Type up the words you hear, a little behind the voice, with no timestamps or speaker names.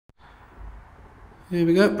Here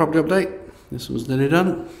we go, property update. This one's nearly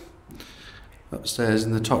done. Upstairs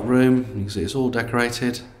in the top room, you can see it's all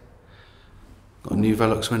decorated. Got a new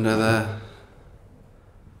Velux window there.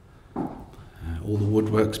 All the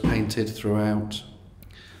woodwork's painted throughout.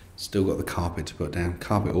 Still got the carpet to put down.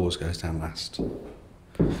 Carpet always goes down last.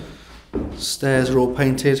 Stairs are all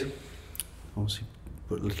painted. Obviously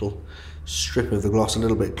put a little strip of the gloss a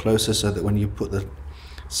little bit closer so that when you put the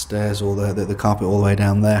stairs or the carpet all the way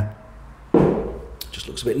down there, just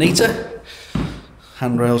looks a bit neater.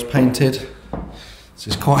 Handrails painted. This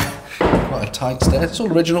is quite a tight stairs. It's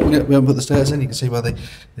all original. We haven't put the stairs in. You can see by the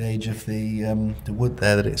age of the wood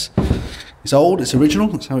there that it's old. It's original.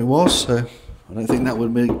 That's how it was. So I don't think that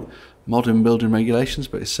would be modern building regulations,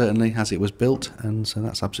 but it's certainly as it was built, and so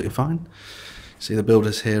that's absolutely fine. See, the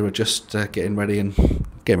builders here are just getting ready for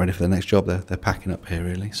the next job. They're packing up here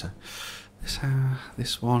really. So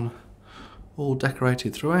this one all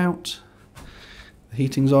decorated throughout. The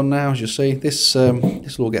heating's on now, as you see. This will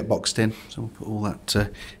all get boxed in, so we'll put all that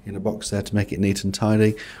in a box there to make it neat and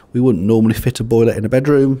tidy. We wouldn't normally fit a boiler in a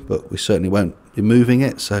bedroom, but we certainly won't be moving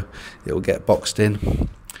it, so it will get boxed in.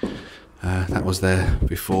 That was there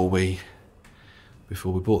before we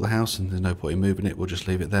bought the house, and there's no point in moving it. We'll just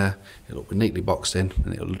leave it there. It'll be neatly boxed in,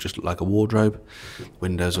 and it'll just look like a wardrobe.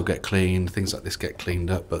 Windows will get cleaned, things like this get cleaned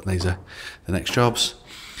up, but these are the next jobs.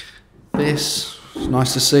 It's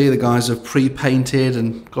nice to see the guys have pre-painted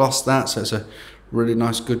and glossed that, so it's a really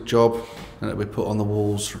nice, good job. And it'll be put on the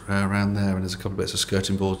walls around there, and there's a couple of bits of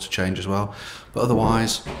skirting boards to change as well. But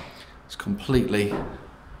otherwise, it's completely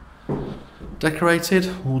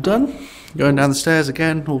decorated, all done. Going down the stairs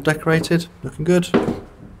again, all decorated, looking good.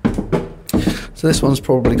 So this one's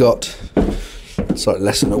probably got slightly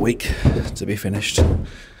less than a week to be finished.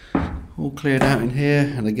 All cleared out in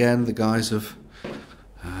here, and again, the guys have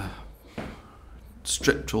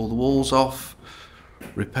stripped all the walls off,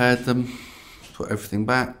 repaired them, put everything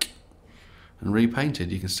back and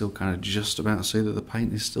repainted. You can still kind of just about see that the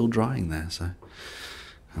paint is still drying there, so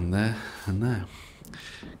and there and there.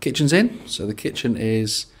 Kitchen's in, so the kitchen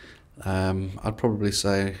is I'd probably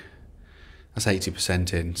say that's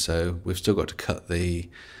 80% in, so we've still got to cut the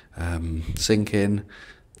sink in,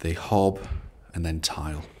 the hob and then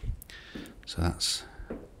tile. So that's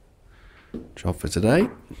job for today.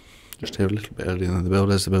 Just here a little bit earlier than the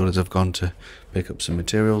builders. The builders have gone to pick up some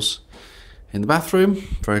materials. In the bathroom,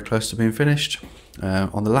 very close to being finished.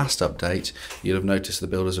 On the last update, you'll have noticed the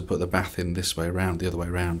builders have put the bath in this way around, the other way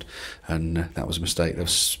around, and that was a mistake. They've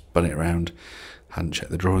spun it around, hadn't checked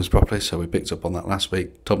the drawings properly, so we picked up on that last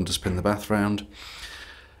week, told them to spin the bath round.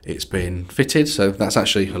 It's been fitted, so that's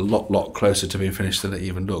actually a lot closer to being finished than it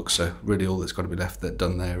even looks. So really all that's got to be left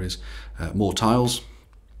done there is more tiles.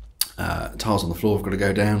 Tiles on the floor have got to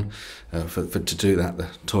go down. To do that, the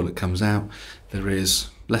toilet comes out. There is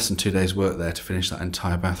less than 2 days work there to finish that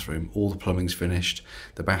entire bathroom. All the plumbing's finished,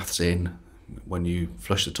 the bath's in. When you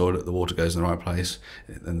flush the toilet, the water goes in the right place,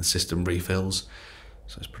 then the system refills.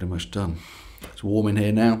 So it's pretty much done. It's warm in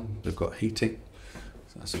here now. We've got heating,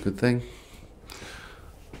 so that's a good thing.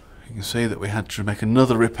 You can see that we had to make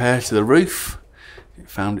another repair to the roof. It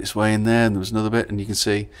found its way in there, and there was another bit, and you can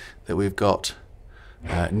see that we've got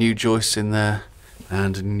new joists in there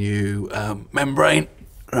and a new membrane.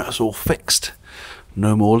 That's all fixed.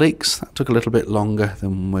 No more leaks. That took a little bit longer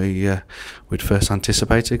than we'd first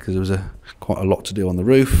anticipated, because there was quite a lot to do on the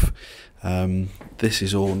roof. This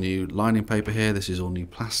is all new lining paper here. This is all new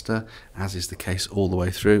plaster, as is the case all the way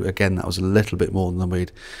through. Again, that was a little bit more than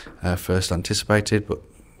we'd first anticipated, but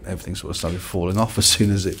everything sort of started falling off as soon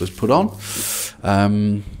as it was put on.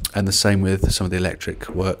 And the same with some of the electric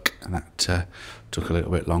work, and that took a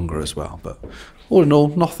little bit longer as well. But all in all,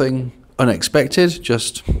 nothing unexpected,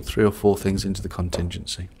 just 3 or 4 things into the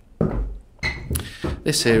contingency.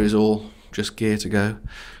 This here is all just gear to go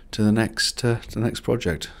to the next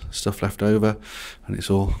project. Stuff left over, and it's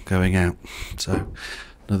all going out. So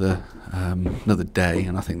another day,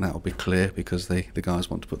 and I think that will be clear, because the guys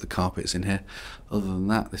want to put the carpets in here. Other than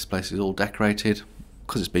that, this place is all decorated.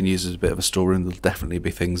 Because it's been used as a bit of a storeroom, there'll definitely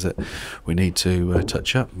be things that we need to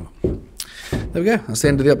touch up. There we go, that's the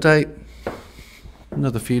end of the update.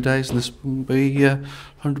 Another few days and this will be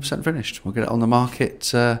 100% finished. We'll get it on the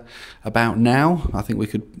market about now. I think we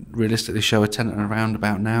could realistically show a tenant around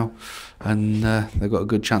about now, and they've got a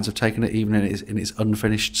good chance of taking it even in its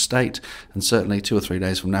unfinished state. And certainly 2 or 3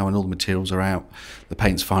 days from now, when all the materials are out, the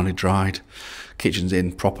paint's finally dried, kitchen's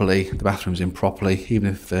in properly, the bathroom's in properly, even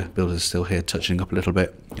if the builder's still here touching up a little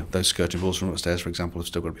bit. You know, those skirting boards from upstairs, for example, have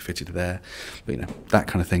still got to be fitted there. But, you know, that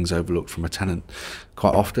kind of thing's overlooked from a tenant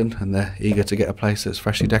quite often, and they're eager to get a place that's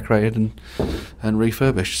freshly decorated and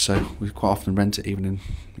refurbished. So we quite often rent it even in,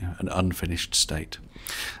 you know, an unfinished state.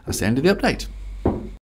 That's the end of the update.